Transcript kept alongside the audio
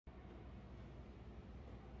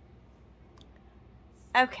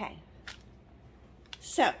Okay,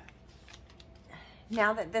 so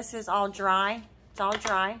now that this is all dry, it's all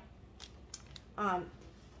dry, I'm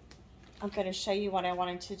going to show you what I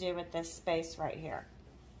wanted to do with this space right here,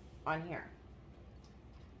 on here.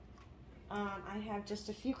 I have just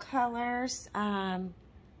a few colors,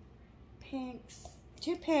 pinks,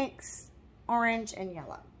 2 pinks, orange, and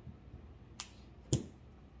yellow.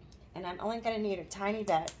 And I'm only going to need a tiny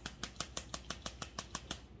bit.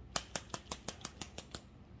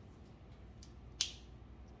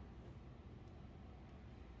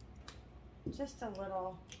 Just a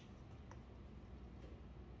little.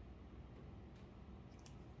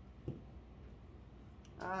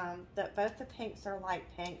 Both the pinks are light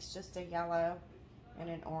pinks, just a yellow and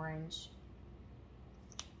an orange.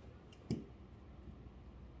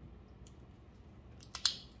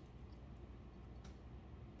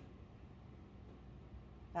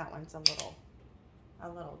 That one's a little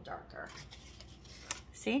darker.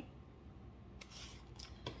 See?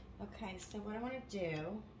 Okay, so what I want to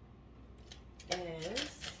do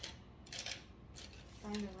is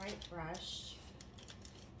find the right brush.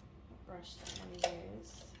 What brush do I want to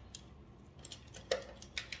use?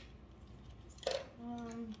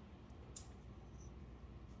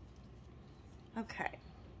 Okay,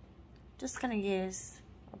 just gonna use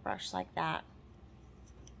a brush like that,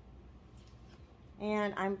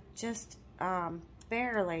 and I'm just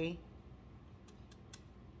barely,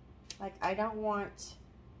 like, I don't want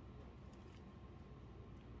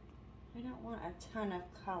a ton of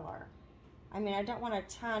color. I mean, I don't want a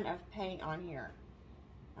ton of paint on here.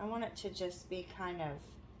 I want it to just be kind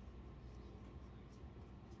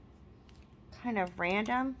of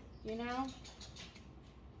random, you know?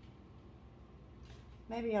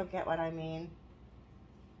 Maybe you'll get what I mean.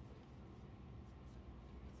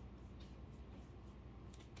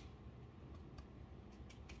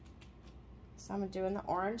 So I'm doing the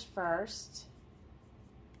orange first.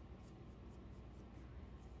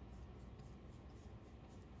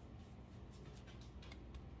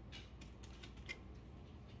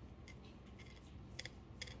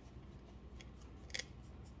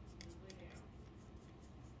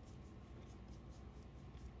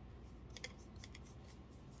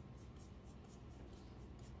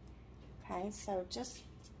 Okay, so just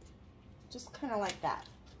kind of like that.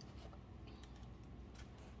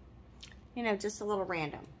 You know, just a little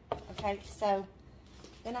random. Okay, so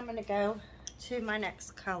then I'm going to go to my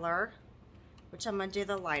next color, which I'm going to do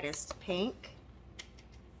the lightest pink.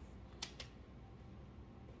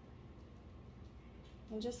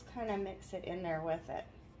 And just kind of mix it in there with it.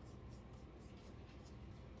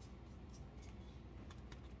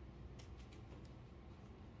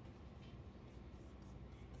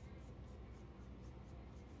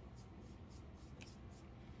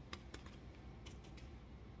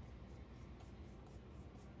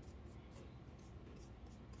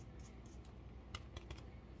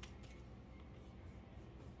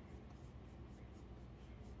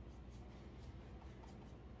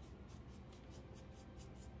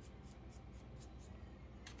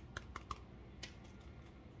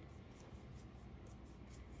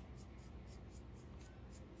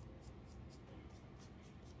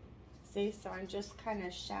 See, so I'm just kind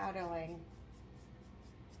of shadowing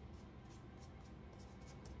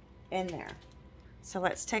in there. So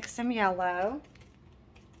let's take some yellow.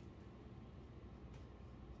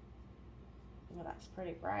 Oh, that's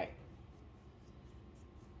pretty bright.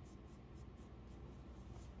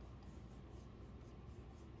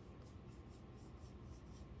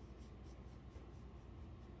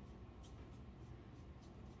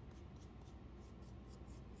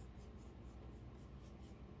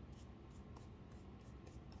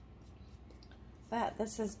 But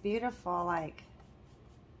this is beautiful, like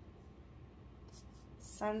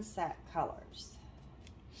sunset colors.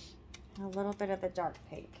 A little bit of the dark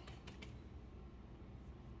pink.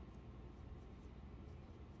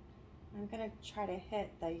 I'm going to try to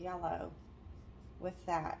hit the yellow with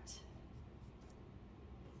that.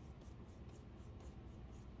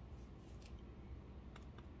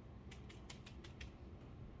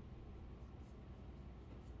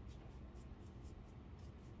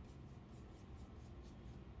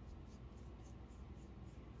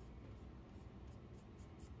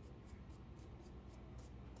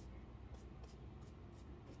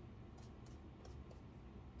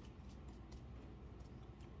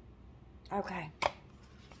 Okay,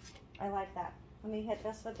 I like that. Let me hit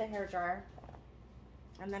this with the hairdryer,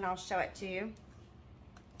 and then I'll show it to you.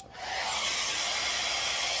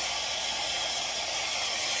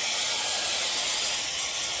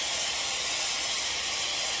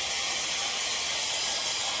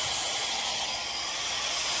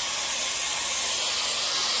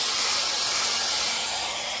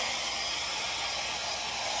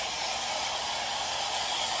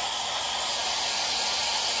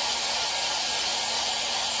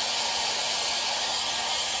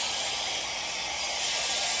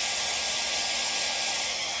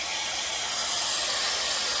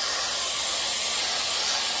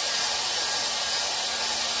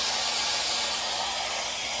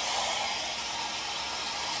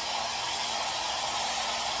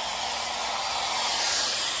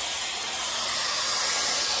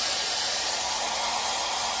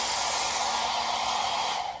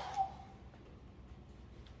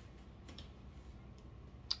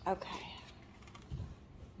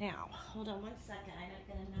 Now, hold on one second. I gotta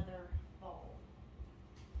get another bowl.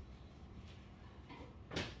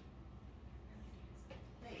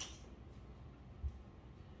 Wait.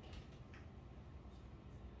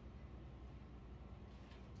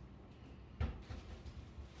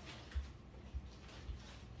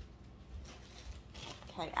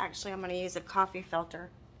 Okay, actually, I'm gonna use a coffee filter.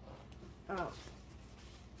 Oh.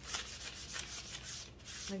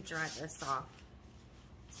 Let me dry this off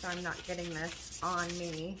so I'm not getting this on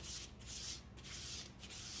me.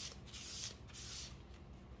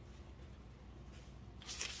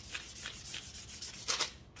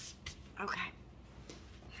 Okay.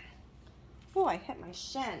 Oh, I hit my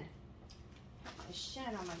shin. My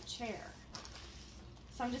shin on my chair.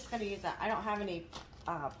 So I'm just going to use that. I don't have any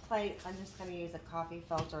plates. I'm just going to use a coffee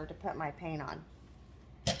filter to put my paint on.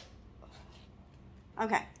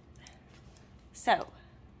 Okay. So,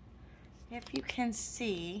 if you can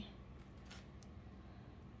see,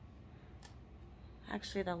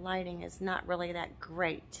 actually the lighting is not really that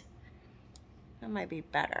great. That might be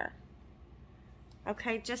better.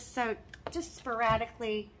 Okay, just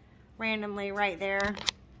sporadically, randomly right there.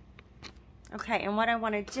 Okay, and what I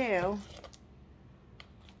want to do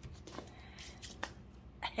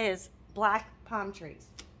is black palm trees.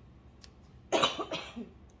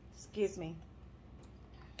 Excuse me.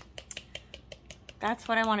 That's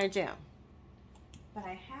what I want to do. But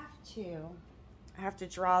I have to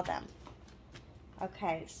draw them.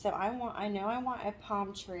 Okay, so I know I want a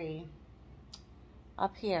palm tree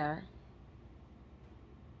up here.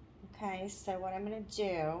 Okay, so what I'm going to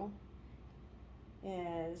do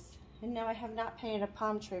is, and no, I have not painted a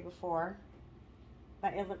palm tree before,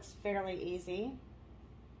 but it looks fairly easy.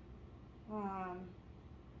 I'm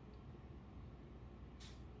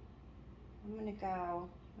going to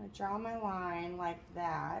draw my line like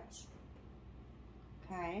that.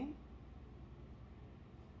 Okay.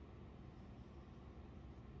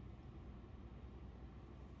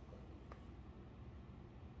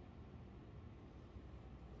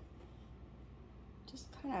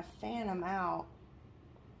 Just kind of fan them out.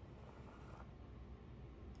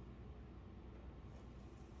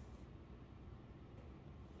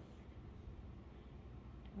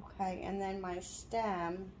 Okay, and then my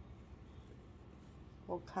stem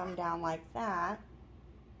will come down like that.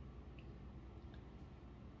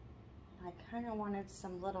 I kind of wanted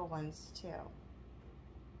some little ones too.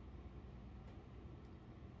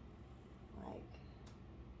 Like,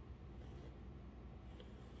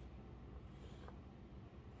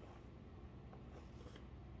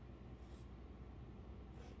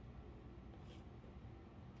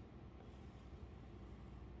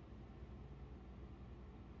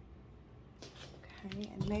 okay,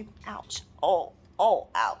 and maybe, ouch, oh,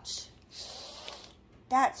 ouch.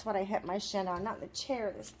 That's what I hit my shin on, not the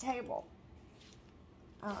chair, this table.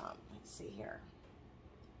 Let's see here.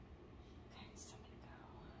 Okay, so I'm gonna go.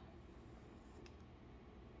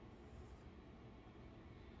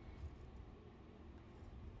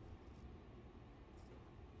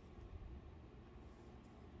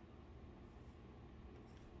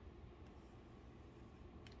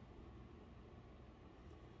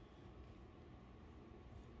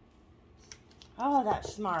 Oh, that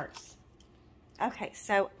smarts. Okay,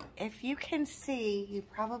 so if you can see, you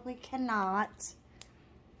probably cannot,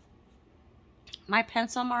 my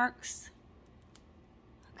pencil marks.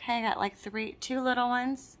 Okay, I got like two little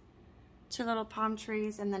ones, two little palm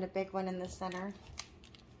trees, and then a big one in the center.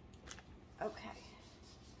 Okay.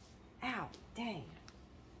 Ow, dang.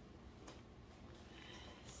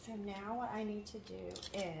 So now what I need to do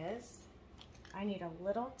is, I need a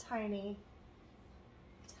little tiny,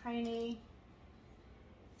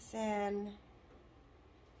 thin,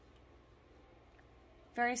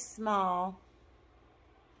 very small.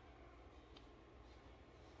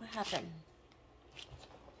 What happened?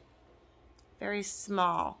 Very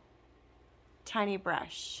small, tiny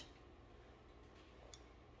brush.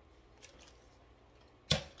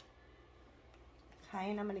 Okay,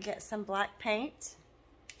 and I'm going to get some black paint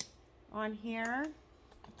on here.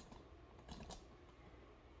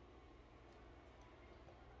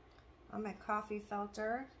 On my coffee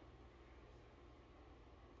filter.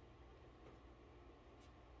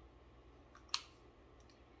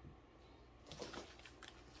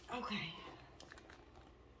 Okay.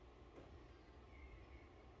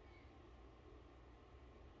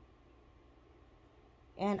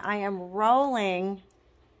 And I am rolling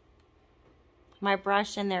my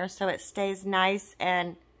brush in there so it stays nice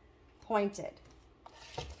and pointed.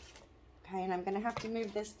 Okay, and I'm gonna have to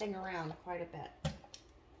move this thing around quite a bit.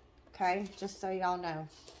 Okay, just so y'all know.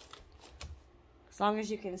 As long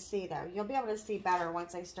as you can see though. You'll be able to see better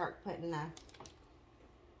once I start putting the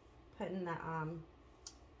putting the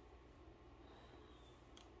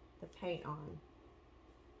paint on.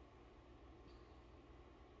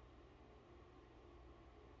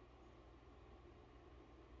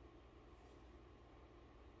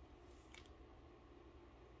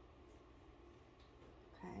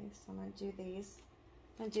 Okay, so I'm going to do these.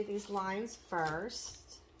 I'm going to do these lines first.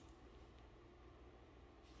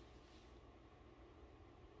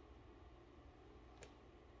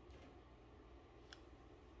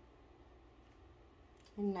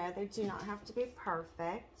 And no, they do not have to be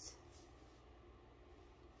perfect.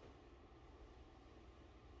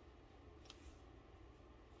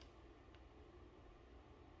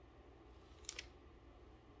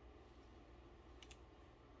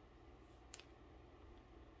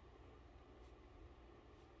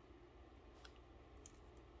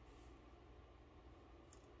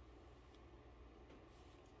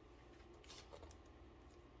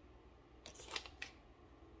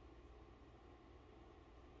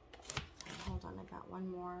 Hold on, I got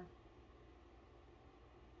one more.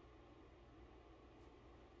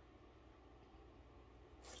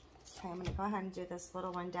 Okay, I'm going to go ahead and do this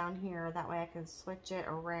little one down here. That way I can switch it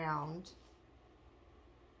around.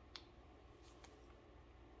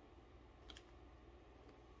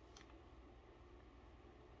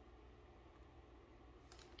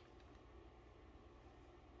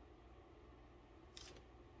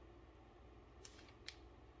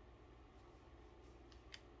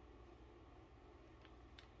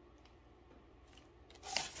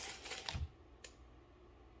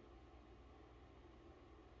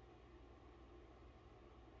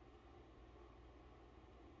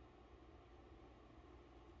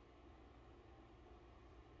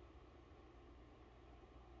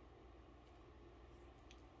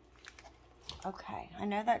 Okay, I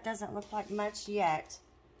know that doesn't look like much yet,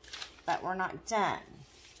 but we're not done.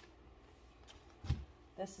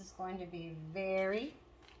 This is going to be very,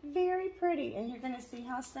 very pretty, and you're going to see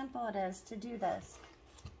how simple it is to do this.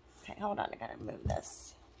 Okay, hold on, I got to move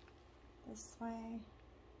this way.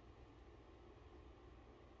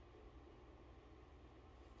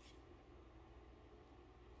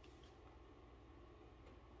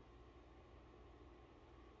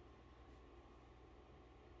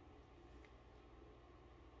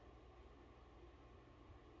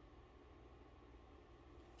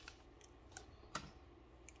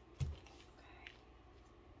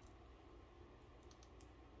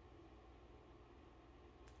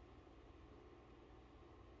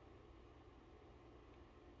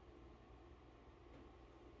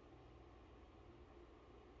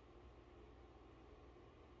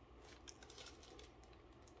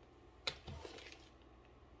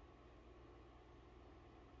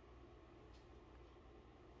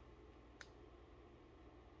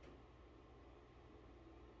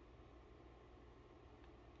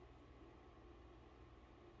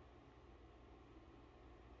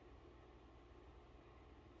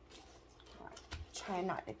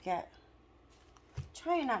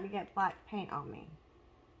 Trying not to get black paint on me.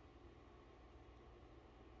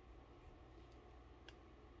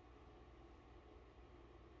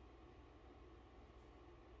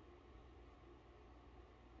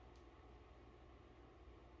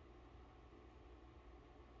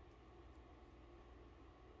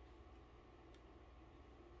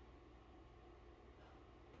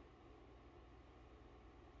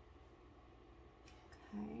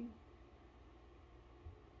 Okay.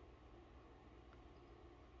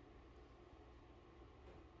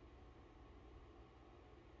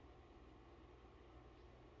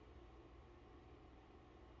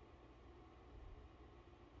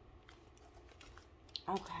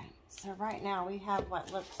 Okay, so right now we have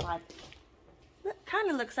what looks like,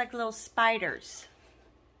 kind of looks like little spiders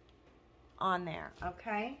on there,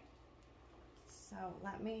 okay? So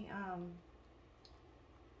let me,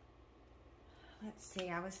 let's see,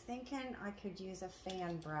 I was thinking I could use a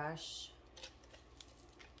fan brush,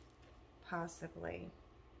 possibly,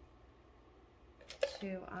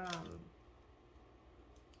 to,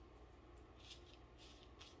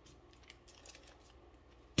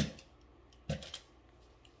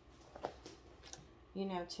 you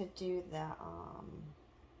know, to do the,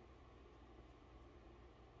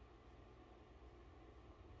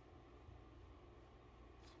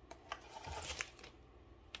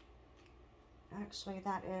 actually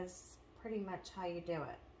that is pretty much how you do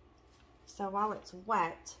it. So while it's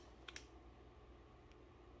wet,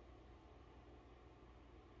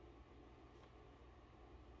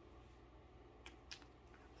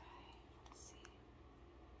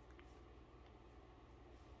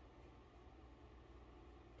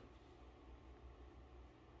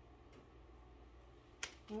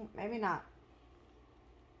 maybe not.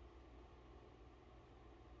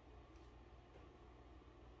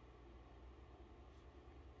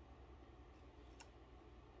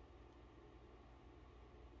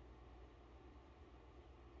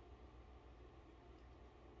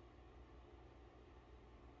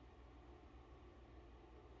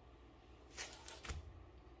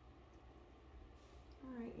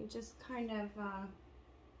 you just kind of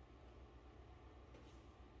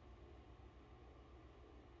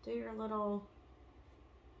do your little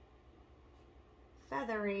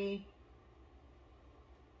feathery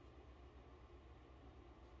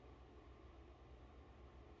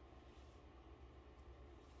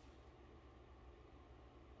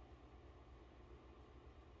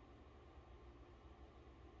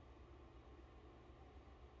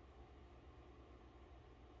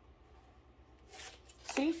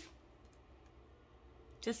see?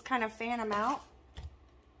 Just kind of fan them out,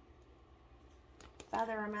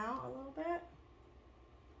 feather them out a little bit.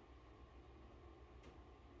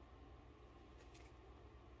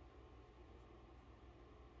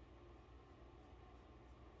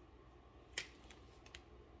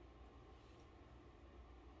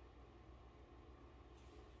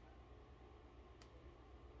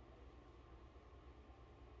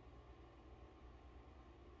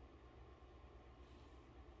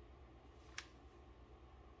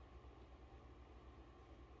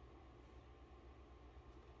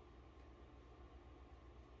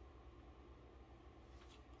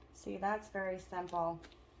 See, that's very simple,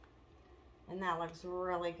 and that looks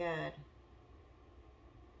really good.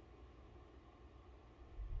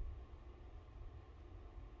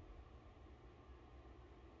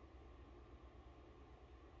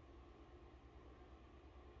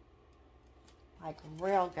 Like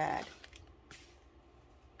real good.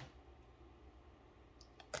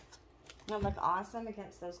 It'll look awesome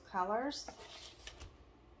against those colors.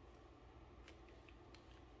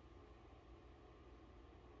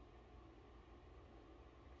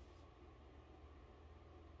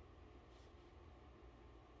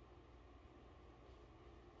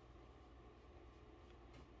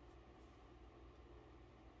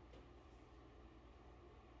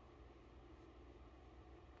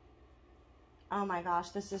 Oh my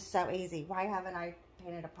gosh, this is so easy. Why haven't I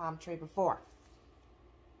painted a palm tree before?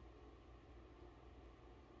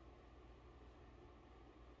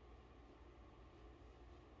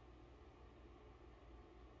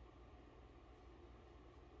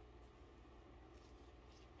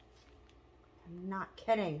 I'm not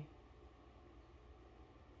kidding.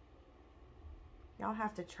 Y'all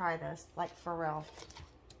have to try this, like for real.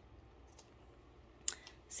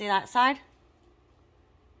 See that side?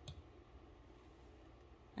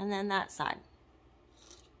 And then that side.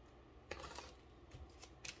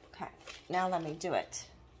 Okay, now let me do it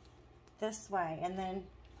this way, and then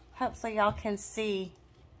hopefully y'all can see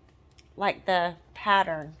like the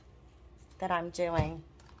pattern that I'm doing.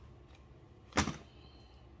 Okay,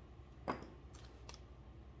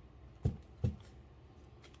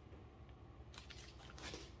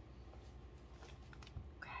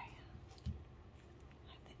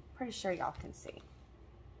 pretty sure y'all can see.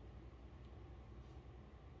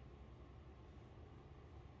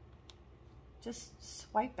 Just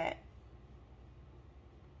swipe it.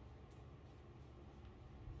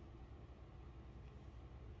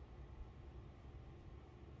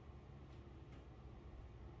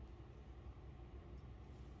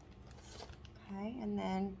 Okay, and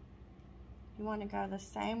then you want to go the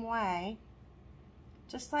same way,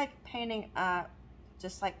 just like painting a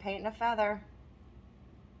feather.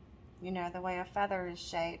 You know, the way a feather is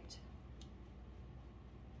shaped.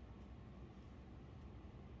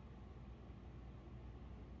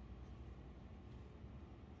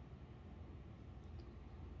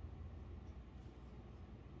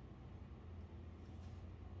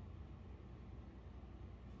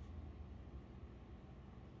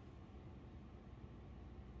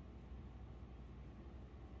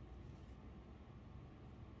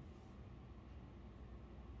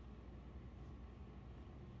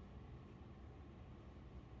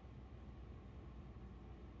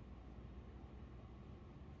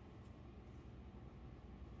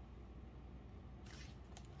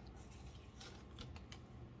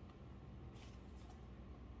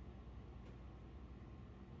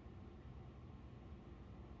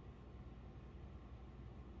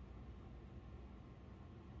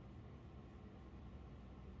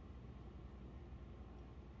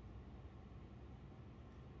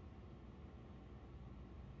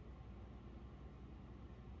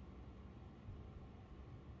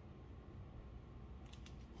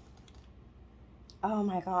 Oh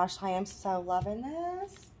my gosh, I am so loving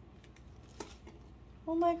this.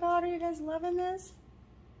 Oh my God, are you guys loving this?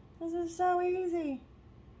 This is so easy.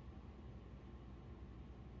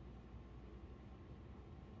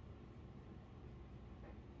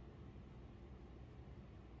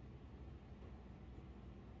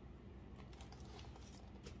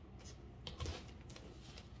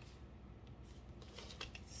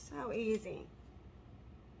 So easy.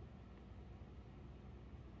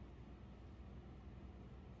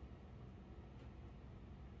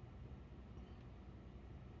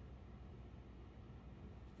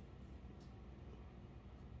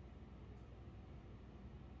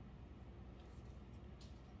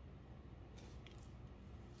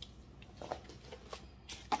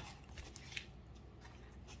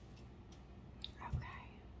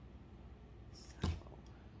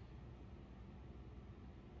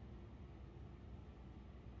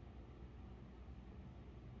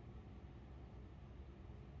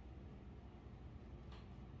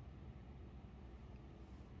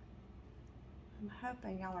 I'm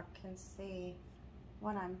hoping y'all can see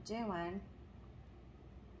what I'm doing,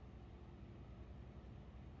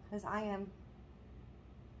 because I am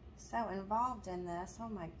so involved in this. Oh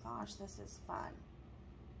my gosh, this is fun.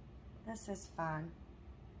 This is fun.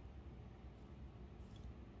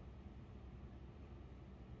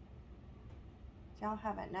 If y'all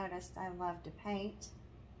haven't noticed, I love to paint.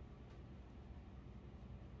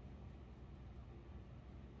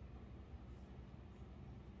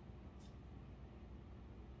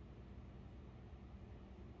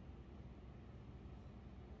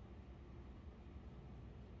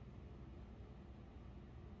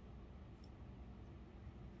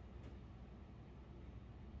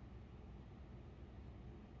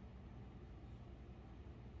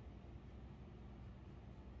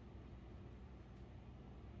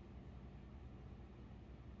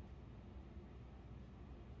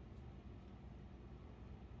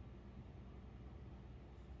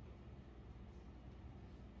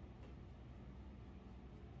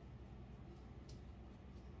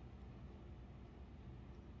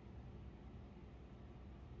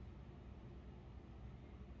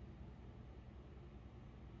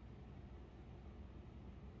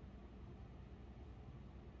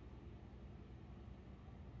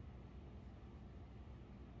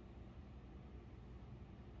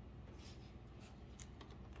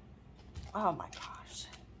 Oh my gosh.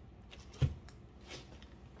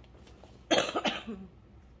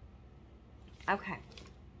 Okay,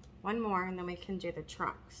 one more and then we can do the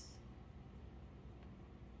trunks.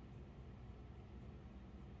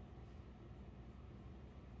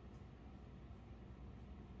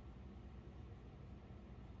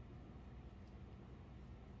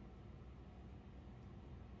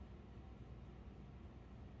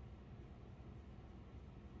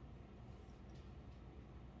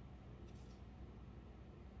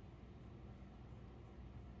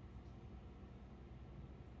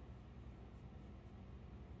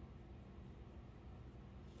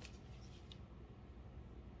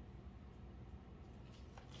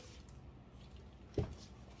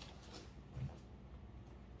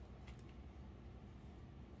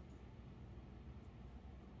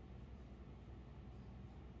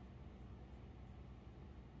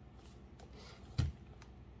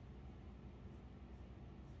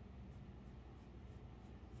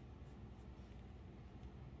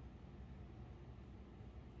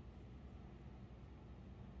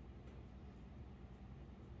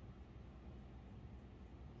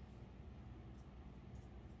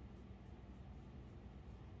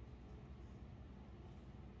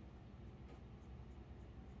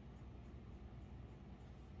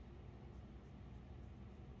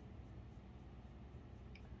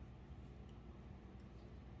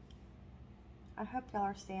 I hope y'all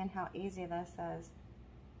are seeing how easy this is.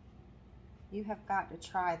 You have got to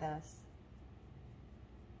try this.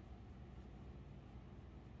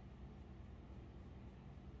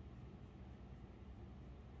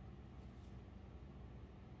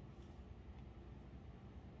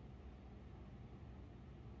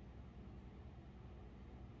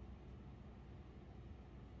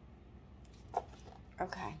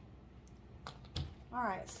 Okay. All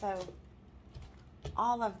right, so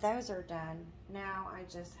all of those are done. Now I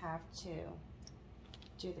just have to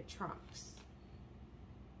do the trunks.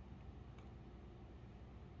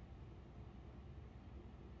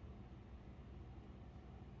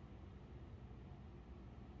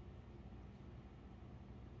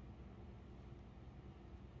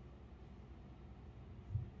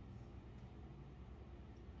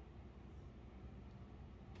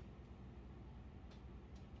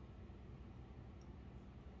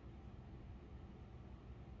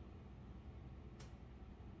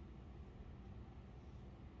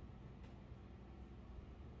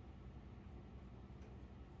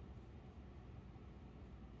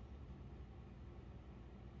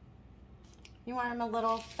 You want them a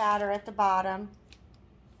little fatter at the bottom.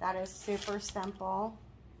 That is super simple.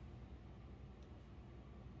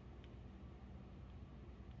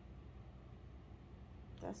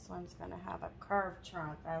 This one's going to have a curved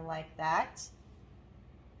trunk. I like that.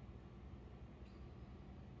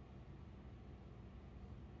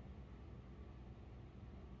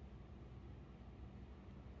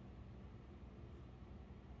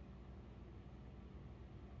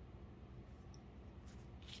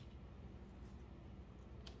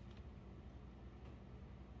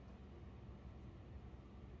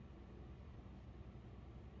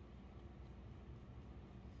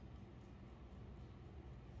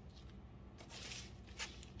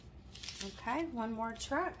 Okay, one more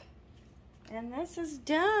truck, and this is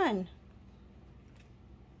done.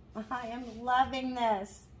 I am loving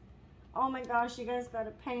this. Oh my gosh, you guys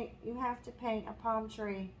gotta paint. You have to paint a palm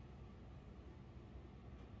tree.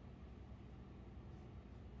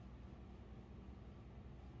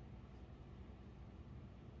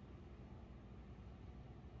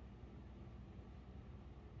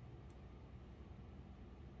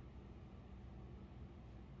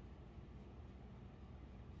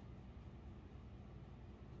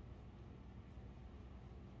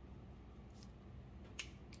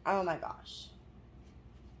 Oh my gosh.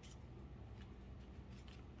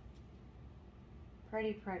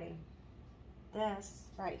 Pretty, pretty. This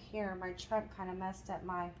right here, my trunk kind of messed up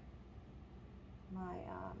my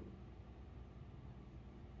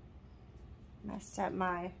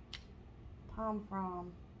pom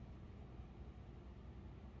pom.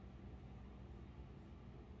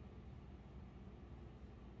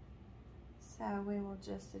 So we will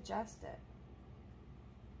just adjust it.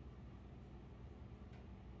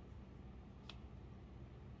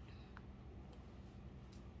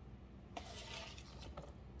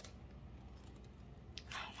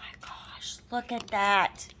 Look at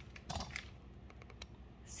that.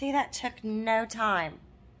 See, that took no time.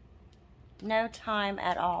 No time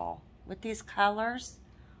at all. With these colors.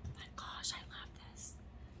 Oh my gosh, I love this.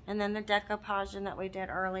 And then the decoupage that we did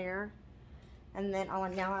earlier. And then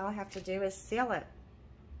now all I have to do is seal it.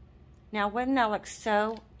 Now, wouldn't that look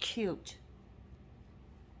so cute?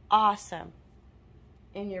 Awesome.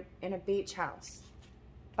 In a beach house.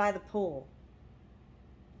 By the pool.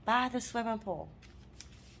 By the swimming pool.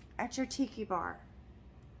 At your tiki bar.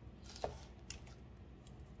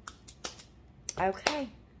 Okay.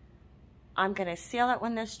 I'm going to seal it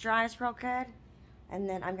when this dries real good. And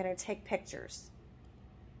then I'm going to take pictures.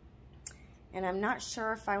 And I'm not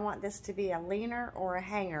sure if I want this to be a leaner or a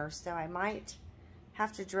hanger. So I might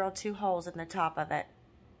have to drill 2 holes in the top of it.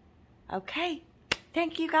 Okay.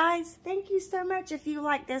 Thank you guys. Thank you so much. If you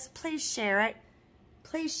like this, please share it.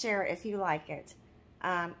 Please share it if you like it.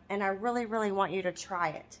 And I really, really want you to try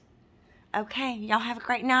it. Okay, y'all have a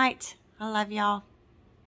great night. I love y'all.